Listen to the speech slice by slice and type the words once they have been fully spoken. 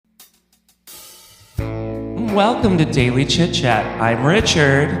and welcome to Daily Chit Chat. I'm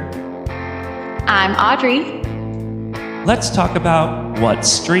Richard. I'm Audrey. Let's talk about what's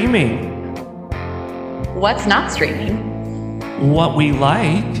streaming, What's not streaming, what we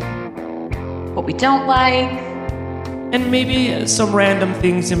like, what we don't like, and maybe some random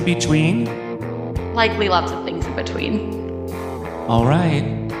things in between. likely lots of things in between. All right,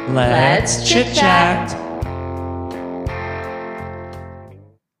 let's chit chat.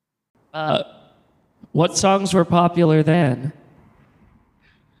 What songs were popular then?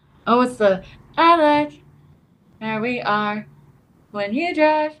 Oh, it's the I like where we are when you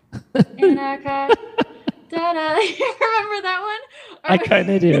drive in our car. Da-da. You remember that one? I kind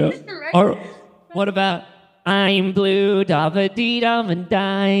of do. Right? Or what about I'm blue, da-ba-dee,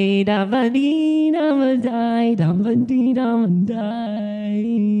 da-ba-die, da-ba-dee, da-ba-die, da-ba-dee, da-ba-die.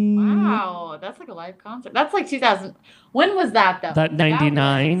 Wow, that's like a live concert. That's like 2000. When was that though? That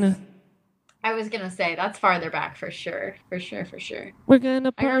 99. I was gonna say that's farther back for sure. We're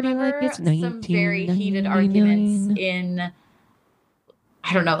gonna I party like remember it's 1999. some very heated arguments in,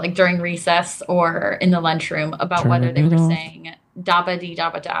 I don't know, like during recess or in the lunchroom about whether they were saying "dabba dee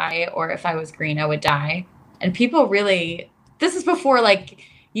dabba die" or "if I was green, I would die." And people really, this is before like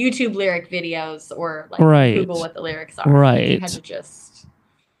YouTube lyric videos or like Right. Google what the lyrics are. Right. You had to just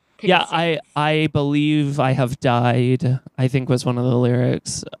pick Yeah, a stance. I believe I have died, I think was one of the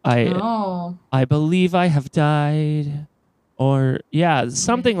lyrics. Oh, I believe I have died. Or yeah,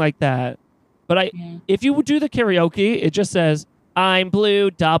 something like that. But yeah. if you do the karaoke, it just says I'm blue,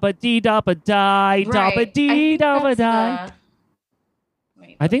 dabba dee dabba die, dabba Right. dee dabba that's die.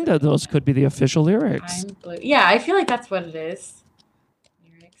 Wait, I think that those could be the official lyrics. I'm blue. Yeah, I feel like that's what it is.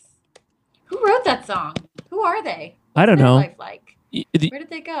 Lyrics. Who wrote that song? Who are they? I don't What's their know. life like? Y- Where did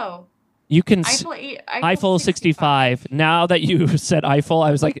they go? You can Eiffel 65. Now that you said Eiffel,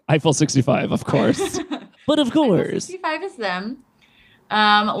 I was like Eiffel 65, of course. But of Eiffel course. 65 is them.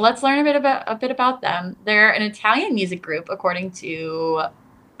 Let's learn a bit about them. They're an Italian music group, according to.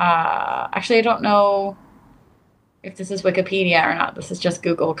 Actually, I don't know if this is Wikipedia or not. This is just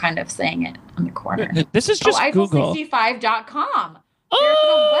Google kind of saying it on the corner. This is just Google. Eiffel65.com. Oh! There's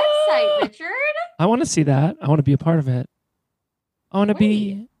the website, Richard. I want to see that. I want to be a part of it. I want to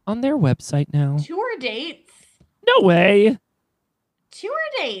be Wait. on their website now. Tour dates. No way. Tour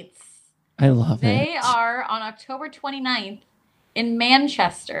dates. I love They it. are on October 29th in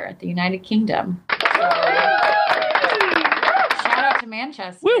Manchester at the United Kingdom. So, shout out to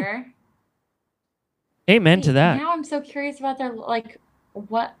Manchester. Woo. Amen to Wait, that. Now I'm so curious about their what.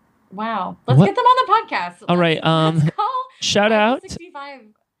 Wow. Let's What? get them on the podcast. All right, Let's call Shout out 65.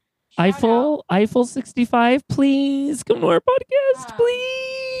 Eiffel 65, please come to our podcast, I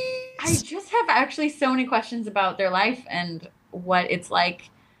please. just have actually so many questions about their life and what it's like.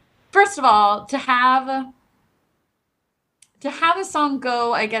 First of all, to have a song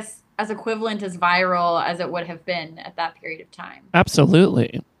go, I guess, as equivalent as viral as it would have been at that period of time,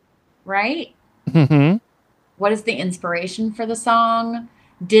 Absolutely. right? Mm-hmm. What is the inspiration for the song?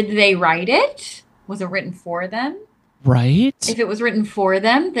 Did they write it? Was it written for them? Right? If it was written for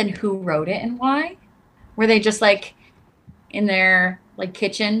them, then who wrote it and why? Were they just like in their like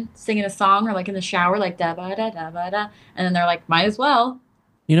kitchen singing a song, or like in the shower, like da ba da da ba da, and then they're like, might as well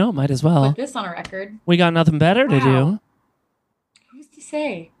You know, might as well. put this on a record. We got nothing better to do. Wow. Who's to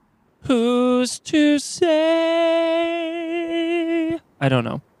say? Who's to say? I don't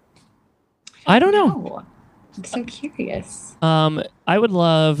know. I don't know. No. I'm so curious. I would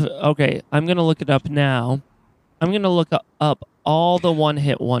love. Okay, I'm gonna look it up now. I'm gonna look up all the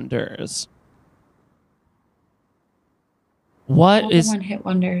one-hit wonders. What All is? the one-hit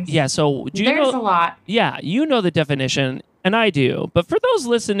wonders. Yeah. So do you There's know? a lot. Yeah, you know the definition, and I do. But for those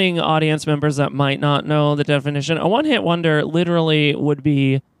listening audience members that might not know the definition, a one-hit wonder literally would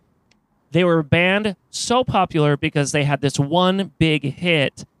be they were a band so popular because they had this one big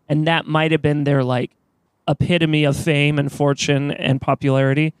hit, and that might have been their like epitome of fame and fortune and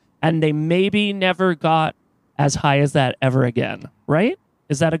popularity, and they maybe never got as high as that ever again. Right?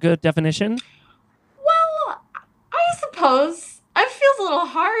 Is that a good definition? Well, I suppose it feels a little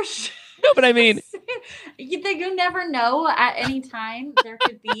harsh. No, but I mean, you never know. At any time, there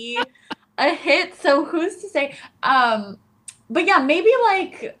could be a hit. So who's to say? But yeah, maybe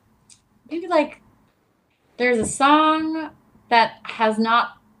like there's a song that has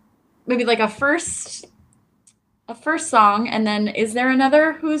not, maybe like a first song, and then is there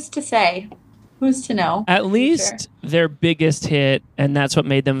another? Who's to say? Who's to know? at least their biggest hit, and that's what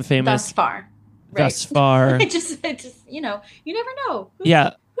made them famous Thus far. thus far. It just you never know.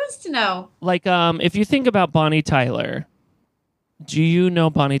 Yeah. Who's to know? Like, if you think about Bonnie Tyler, do you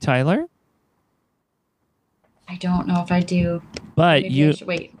know Bonnie Tyler? I don't know if I do. But Maybe I should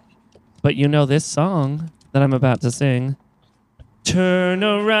wait. But you know this song that I'm about to sing. Turn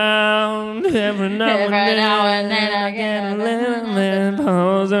around every now and then I get a little bit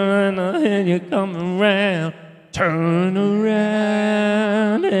pose and I hear you coming around. Turn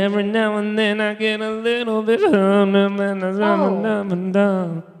around every now and then I get a little bit hum and then I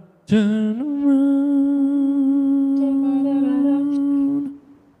down. Turn around.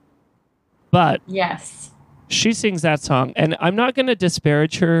 But yes, she sings that song, and I'm not going to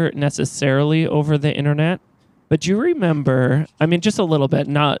disparage her necessarily over the internet. But do you remember, I mean, just a little bit,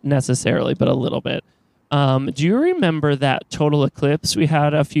 not necessarily, but a little bit. Do you remember that Total Eclipse we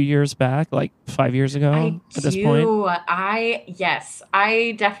had a few years back, like 5 years ago at this point? Yes,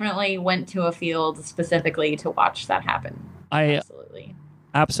 I definitely went to a field specifically to watch that happen. I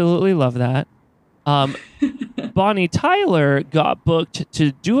absolutely love that. Bonnie Tyler got booked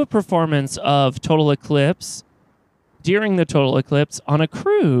to do a performance of Total Eclipse during the Total Eclipse on a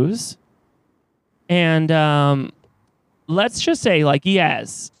cruise. And let's just say, like,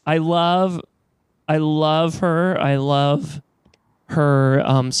 yes, I love her. I love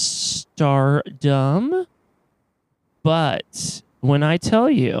her stardom. But when I tell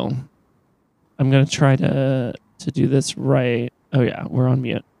you, I'm going to try to do this right. Oh, yeah, we're on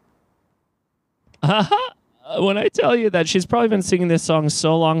mute. When I tell you that she's probably been singing this song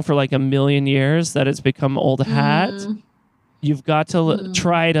so long for like 1,000,000 years that it's become old hat. You've got to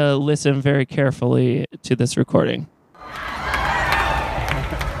try to listen very carefully to this recording.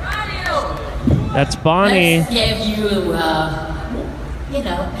 That's Bonnie. Let's give you, another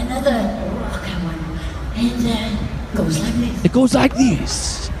one. And goes like this. It goes like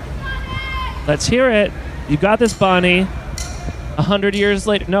this. Let's hear it. You got this, Bonnie. 100 years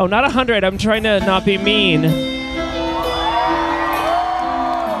later. No, not 100. I'm trying to not be mean.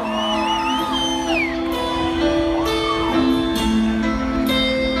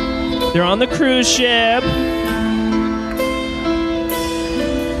 They're on the cruise ship.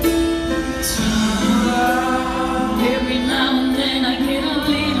 Every now and then I get a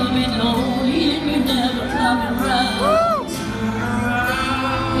little bit lonely and you never come around.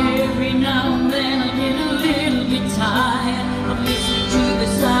 Every now and then I get a little bit tired of listening to the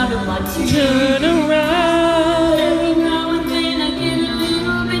sound of my tears. Turn around. Every now and then I get a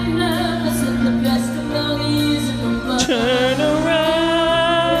little bit nervous and the best of love isn't the best. Turn around.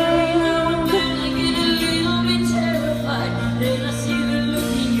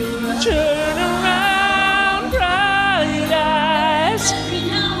 Turn around, bright eyes.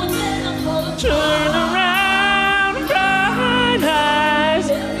 Turn around, bright eyes.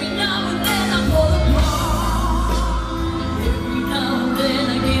 Every now and then I fall apart. Every now and then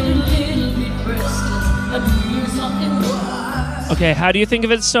I get a little bit restless. I do something wrong. Okay, how do you think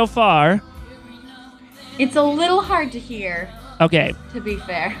of it so far? It's a little hard to hear. Okay. To be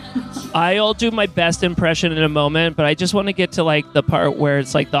fair. I'll do my best impression in a moment, but I just want to get to like the part where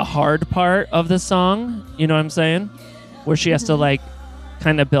it's like the hard part of the song. You know what I'm saying? Where she has to like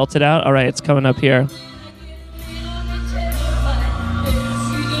kind of build it out. All right, it's coming up here.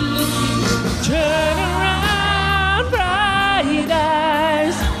 Turn around, bright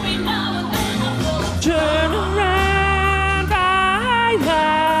eyes. Turn around, bright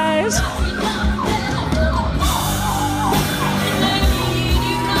eyes.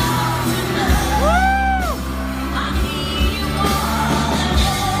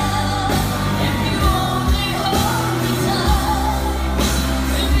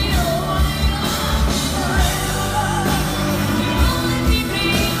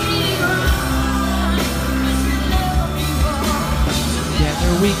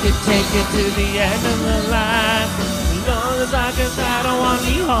 We could take it to the end of the line. As long as I don't want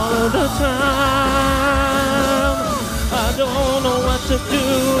you all of the time. I don't know what to do.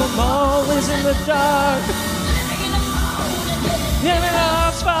 I'm always in the dark. Giving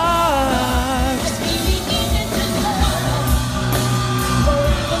off sparks.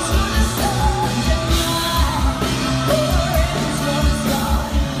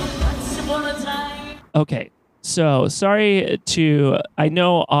 Okay. So sorry I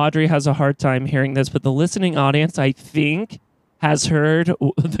know Audrey has a hard time hearing this, but the listening audience, I think, has heard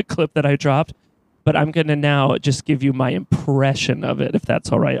the clip that I dropped. But I'm going to now just give you my impression of it, if that's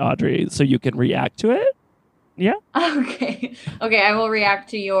all right, Audrey, so you can react to it. Yeah? Okay. Okay, I will react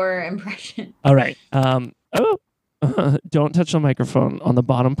to your impression. All right. Don't touch the microphone on the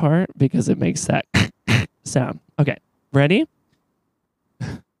bottom part because it makes that sound. Okay. Ready?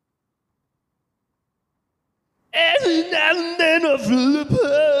 Every now and then I fall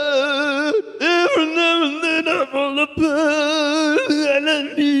apart. Every now and then I fall apart. And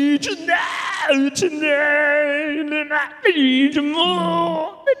I need you now. out tonight, and I need you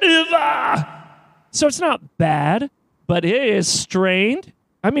more than ever. So it's not bad, but it is strained.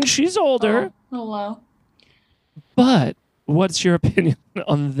 I mean, she's older, Hello. but what's your opinion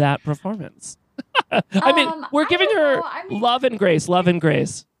on that performance? I mean, we're giving her love and grace, love and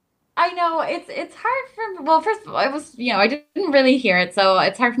grace. I know it's hard for, well, first of all, it was, I didn't really hear it, so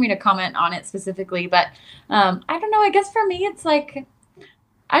it's hard for me to comment on it specifically, but I don't know, I guess for me it's like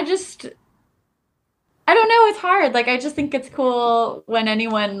I don't know, it's hard. Like I just think it's cool when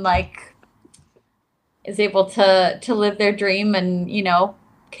anyone like is able to live their dream and,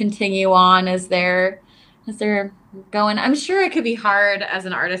 continue on as they're going. I'm sure it could be hard as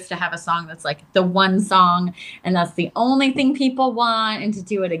an artist to have a song that's like the one song and that's the only thing people want, and to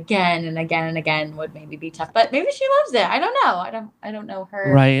do it again and again and again would maybe be tough. But maybe she loves it. I don't know. I don't know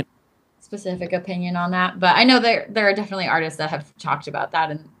her specific opinion on that. But I know there are definitely artists that have talked about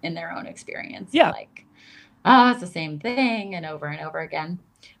that in their own experience. Yeah. Like, it's the same thing and over again.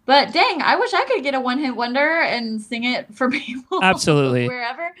 But dang, I wish I could get a one-hit wonder and sing it for people. Absolutely.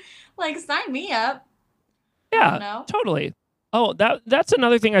 Wherever. Like, sign me up. Yeah, totally. Oh, that's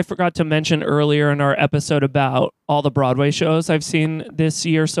another thing I forgot to mention earlier in our episode about all the Broadway shows I've seen this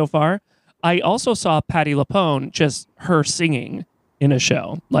year so far. I also saw Patti LuPone, just her singing in a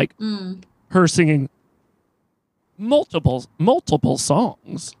show. Like, her singing multiple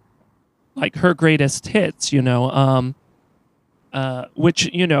songs. Like, her greatest hits,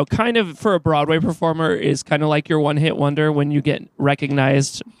 which, kind of for a Broadway performer is kind of like your one-hit wonder when you get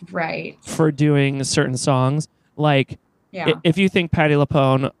recognized for doing certain songs. Like, if you think Patti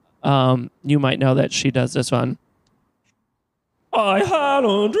LuPone, you might know that she does this one. I had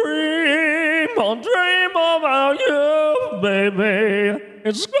a dream about you, baby.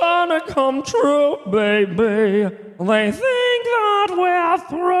 It's gonna come true, baby. They think that we're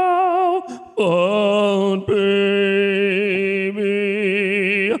through, but baby.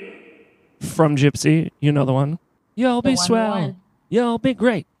 From Gypsy, you know the one. You'll be swell. You'll be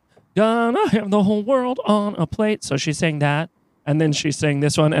great. Gonna have the whole world on a plate. So she sang that, and then she sang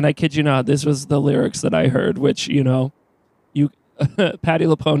this one. And I kid you not, this was the lyrics that I heard, which, Patti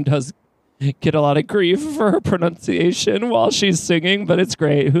LuPone does get a lot of grief for her pronunciation while she's singing, but it's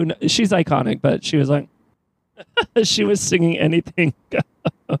great. She's iconic, but she was like, she was singing anything.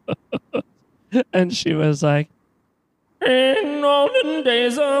 And she was like, in olden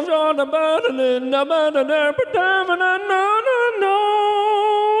days of your anything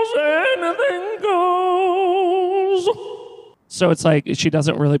goes. So it's like she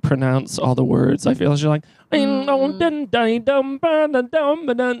doesn't really pronounce all the words. I feel she's like, and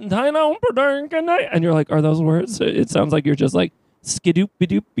you're like, are those words? It sounds like you're just like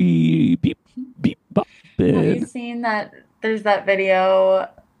skidoopy beep beep bop. Have you seen that? There's that video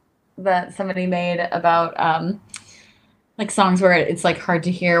that somebody made about like songs where it's like hard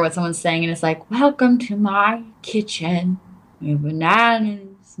to hear what someone's saying, and it's like, welcome to my kitchen,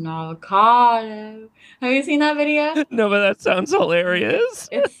 bananas and avocado. Have you seen that video? No, but that sounds hilarious.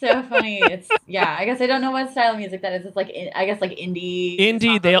 It's so funny. It's I guess I don't know what style of music that is. It's like I guess like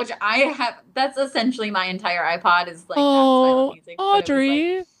indie. Which I have. That's essentially my entire iPod is like that style of music.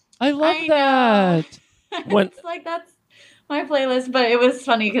 Audrey, like, I love that. It's like that's my playlist, but it was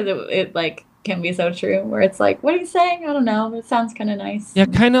funny because it like can be so true. Where it's like, what are you saying? I don't know. It sounds kind of nice. Yeah,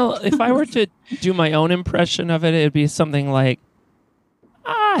 kind of. If I were to do my own impression of it, it'd be something like,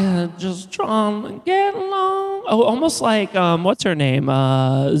 I just trying to get along. Oh, almost like what's her name?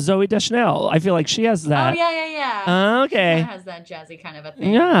 Zoe Deschanel. I feel like she has that. Oh yeah. Okay. She has that jazzy kind of a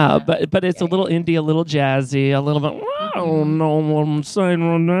thing. Yeah, but it's a little indie, a little jazzy, a little bit. I don't know what I'm saying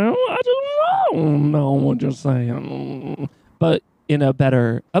right now. I don't know what you're saying. But in a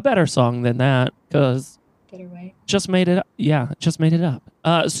better song than that, because better way. Just made it up. Yeah, just made it up.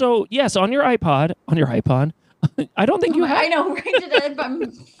 So yes, on your iPod. I don't think you have. I know, right?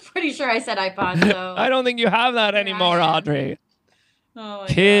 I'm pretty sure I said iPod. So I don't think you have that anymore, Audrey. Oh,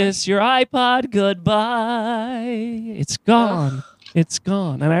 Kiss your iPod goodbye. It's gone. It's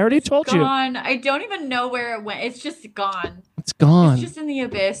gone. And I already told you. I don't even know where it went. It's just gone. It's gone. It's just in the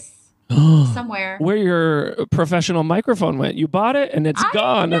abyss somewhere. Where your professional microphone went. You bought it and it's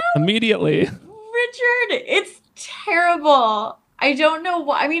gone immediately. Richard, it's terrible. I don't know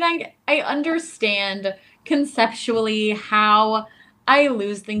why. I mean, I understand conceptually how I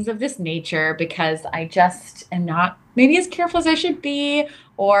lose things of this nature because I just am not maybe as careful as I should be,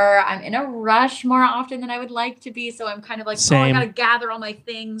 or I'm in a rush more often than I would like to be. So I'm kind of like, I gotta gather all my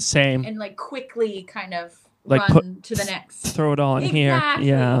things and like quickly kind of like run to the next. Throw it all in here.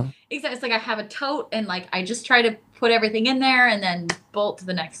 Yeah. Exactly. It's like I have a tote and like I just try to put everything in there and then bolt to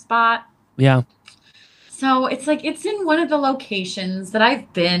the next spot. Yeah. So it's like it's in one of the locations that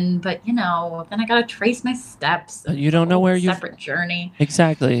I've been, but then I gotta trace my steps. You don't know where you separate journey.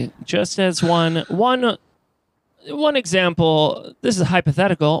 Exactly. Just as one example, this is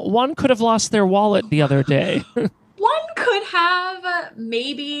hypothetical. One could have lost their wallet the other day. One could have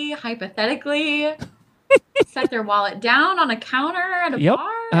maybe hypothetically set their wallet down on a counter at a Yep, bar.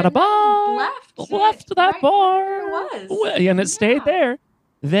 at a and then bar. Left that right bar. where it was. Well, and it stayed there.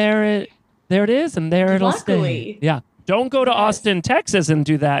 There it is, and there it'll stay. Luckily. Yeah. Don't go to Yes. Austin, Texas, and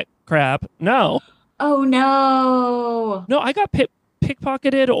do that crap. No. Oh no. No, I got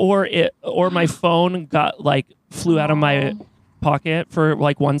pickpocketed, or my phone flew out of my pocket for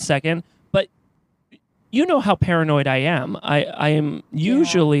 1 second. But you know how paranoid I am. I am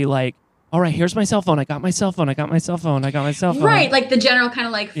usually all right, here's my cell phone. I got my cell phone. Right, like the general kind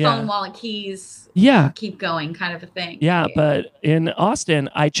of phone, Yeah. wallet, keys, Yeah. keep going kind of a thing. Yeah, Right. but in Austin,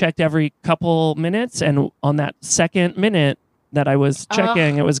 I checked every couple minutes, and on that second minute that I was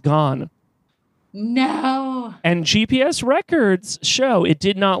checking, it was gone. No. And GPS records show it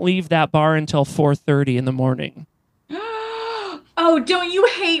did not leave that bar until 4:30 in the morning. Oh, don't you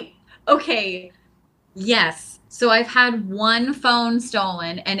hate? Okay. Yes. So I've had one phone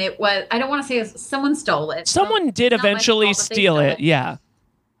stolen, and it was, I don't want to say it was, someone stole it. Someone So did it's not my eventually fault that they steal stole it. Yeah.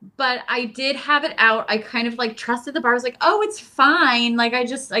 But I did have it out. I kind of trusted the bar. I was like, oh, it's fine. I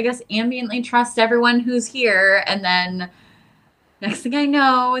guess ambiently trust everyone who's here. And then next thing I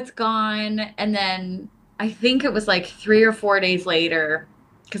know, it's gone. And then I think it was 3 or 4 days later,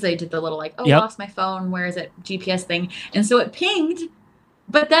 because I did the little Yep. lost my phone. Where is it? GPS thing. And so it pinged.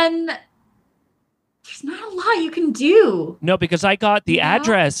 But then there's not a lot you can do. No, because I got the No?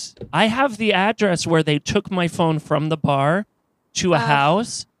 address. I have the address where they took my phone from the bar to a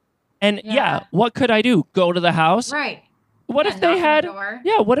house. And Yeah. what could I do? Go to the house? Right. What Yeah, if they knock on the had door.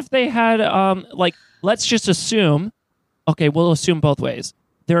 Yeah, what if they had let's just assume, okay, we'll assume both ways.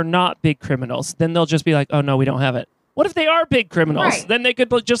 They're not big criminals. Then they'll just be like, "Oh no, we don't have it." What if they are big criminals? Right. Then they could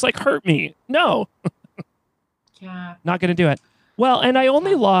just hurt me. No, Yeah. not going to do it. Well, and I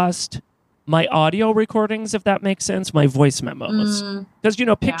only lost my audio recordings, if that makes sense, my voice memos.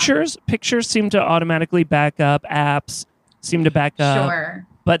 Because pictures seem to automatically back up, apps seem to back up. Sure.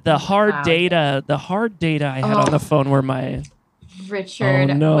 But the hard Wow. data I had on the phone were my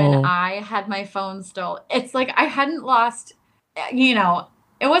Richard, Oh, no. when I had my phone stolen, it's I hadn't lost, it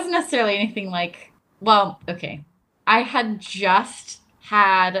wasn't necessarily anything okay. I had just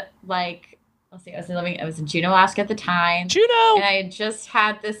had let's see, I was in Juneau, Alaska at the time. Juneau. And I had just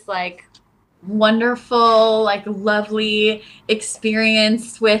had this wonderful, lovely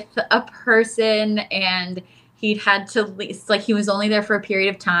experience with a person, and he'd had to leave, he was only there for a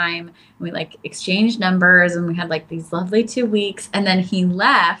period of time. And we exchanged numbers, and we had these lovely 2 weeks, and then he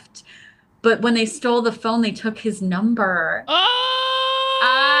left. But when they stole the phone, they took his number. Oh!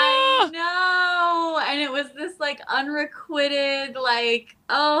 I know. And it was this unrequited,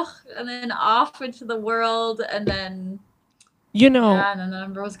 and then off into the world, and then and then the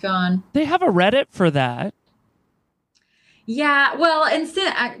number was gone. They have a Reddit for that. Yeah, well, and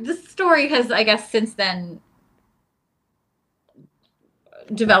this story has, I guess, since then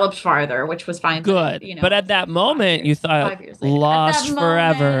developed farther, which was fine. Good. But at that moment, you thought 5 years later. lost At that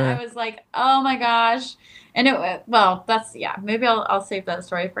moment, forever. I was like, oh my gosh. And maybe I'll save that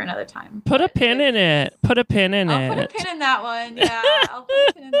story for another time. Put a But pin in it. Put a pin in I'll it. put a pin in that one. Yeah, I'll put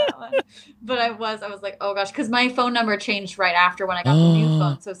a pin in that one. But I was like, oh gosh, because my phone number changed right after when I got the new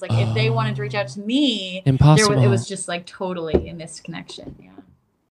phone. So it's if they wanted to reach out to me, Impossible. it was just totally a missed connection. Yeah.